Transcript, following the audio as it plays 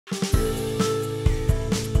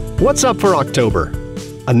What's up for October?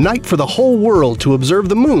 A night for the whole world to observe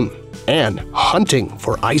the moon and hunting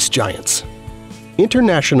for ice giants.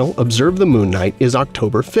 International Observe the Moon Night is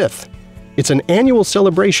October 5th. It's an annual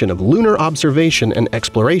celebration of lunar observation and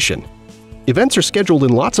exploration. Events are scheduled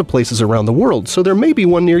in lots of places around the world, so there may be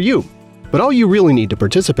one near you. But all you really need to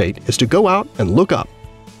participate is to go out and look up.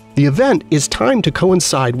 The event is timed to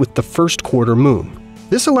coincide with the first quarter moon.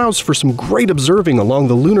 This allows for some great observing along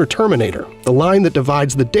the lunar terminator, the line that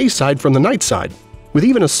divides the day side from the night side. With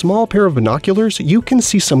even a small pair of binoculars, you can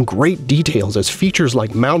see some great details as features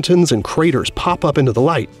like mountains and craters pop up into the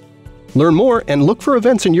light. Learn more and look for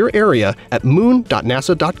events in your area at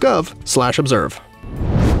moon.nasa.gov/observe.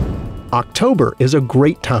 October is a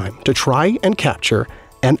great time to try and capture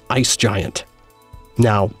an ice giant.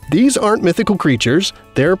 Now, these aren't mythical creatures,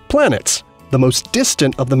 they're planets, the most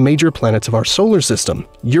distant of the major planets of our solar system,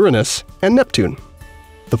 Uranus and Neptune.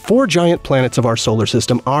 The four giant planets of our solar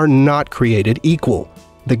system are not created equal.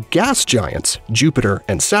 The gas giants, Jupiter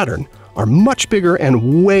and Saturn, are much bigger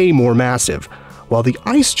and way more massive, while the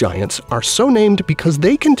ice giants are so named because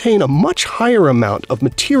they contain a much higher amount of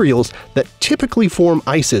materials that typically form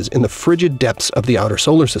ices in the frigid depths of the outer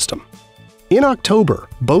solar system. In October,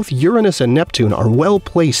 both Uranus and Neptune are well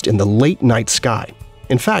placed in the late night sky.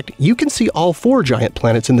 In fact, you can see all four giant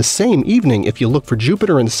planets in the same evening if you look for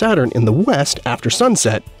Jupiter and Saturn in the west after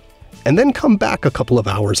sunset, and then come back a couple of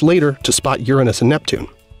hours later to spot Uranus and Neptune.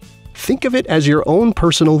 Think of it as your own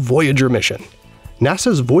personal Voyager mission.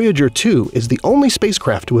 NASA's Voyager 2 is the only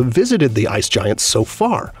spacecraft to have visited the ice giants so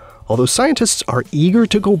far, although scientists are eager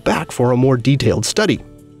to go back for a more detailed study.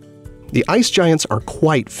 The ice giants are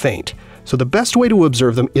quite faint, so the best way to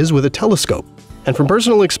observe them is with a telescope. And from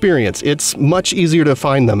personal experience, it's much easier to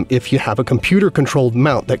find them if you have a computer-controlled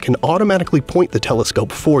mount that can automatically point the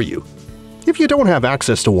telescope for you. If you don't have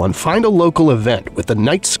access to one, find a local event with the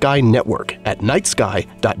Night Sky Network at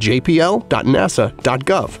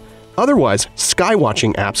nightsky.jpl.nasa.gov. Otherwise,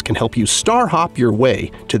 Skywatching apps can help you star hop your way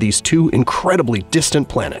to these two incredibly distant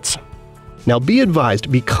planets. Now be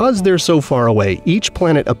advised, because they're so far away, each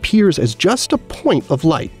planet appears as just a point of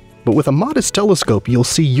light. But with a modest telescope, you'll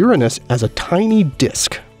see Uranus as a tiny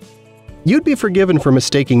disk. You'd be forgiven for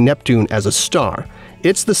mistaking Neptune as a star.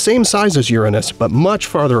 It's the same size as Uranus, but much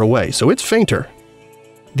farther away, so it's fainter.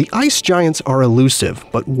 The ice giants are elusive,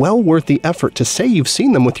 but well worth the effort to say you've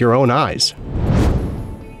seen them with your own eyes.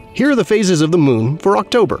 Here are the phases of the moon for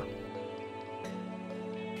October.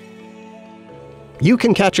 You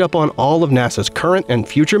can catch up on all of NASA's current and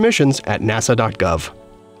future missions at nasa.gov.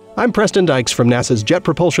 I'm Preston Dykes from NASA's Jet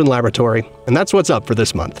Propulsion Laboratory, and that's what's up for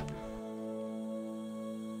this month.